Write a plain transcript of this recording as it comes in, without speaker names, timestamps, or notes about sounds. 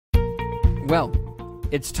Well,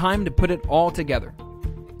 it's time to put it all together.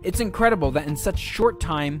 It's incredible that in such short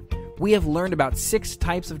time, we have learned about 6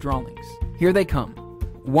 types of drawings. Here they come.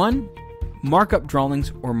 1. Markup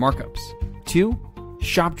drawings or markups. 2.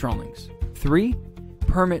 Shop drawings. 3.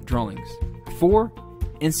 Permit drawings. 4.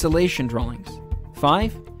 Installation drawings.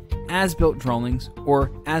 5. As-built drawings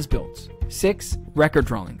or as-builts. 6. Record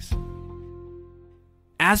drawings.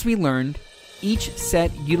 As we learned, each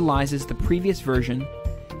set utilizes the previous version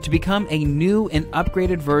to become a new and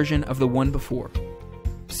upgraded version of the one before.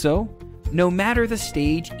 So, no matter the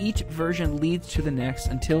stage, each version leads to the next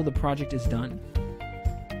until the project is done.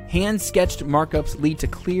 Hand-sketched markups lead to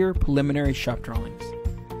clear preliminary shop drawings.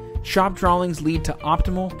 Shop drawings lead to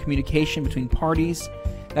optimal communication between parties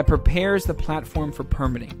that prepares the platform for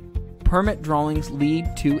permitting. Permit drawings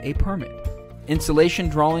lead to a permit. Installation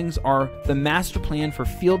drawings are the master plan for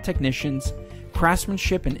field technicians,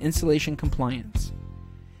 craftsmanship, and installation compliance.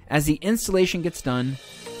 As the installation gets done,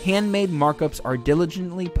 handmade markups are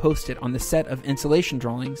diligently posted on the set of installation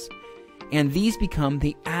drawings, and these become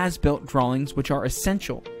the as-built drawings, which are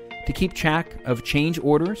essential to keep track of change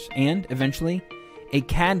orders, and eventually, a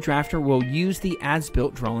CAD drafter will use the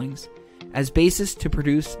as-built drawings as basis to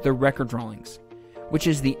produce the record drawings, which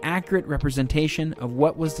is the accurate representation of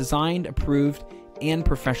what was designed, approved, and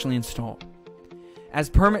professionally installed. As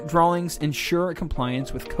permit drawings ensure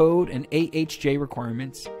compliance with code and AHJ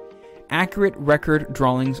requirements, accurate record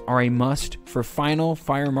drawings are a must for final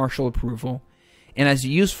fire marshal approval and as a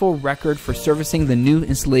useful record for servicing the new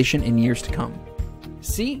installation in years to come.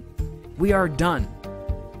 See, we are done.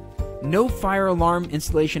 No fire alarm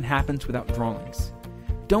installation happens without drawings.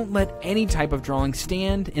 Don't let any type of drawing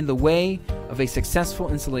stand in the way of a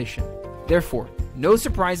successful installation. Therefore, no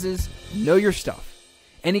surprises, know your stuff.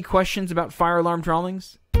 Any questions about fire alarm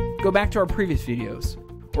drawings? Go back to our previous videos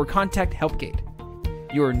or contact Helpgate,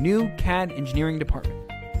 your new CAD engineering department.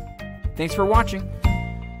 Thanks for watching.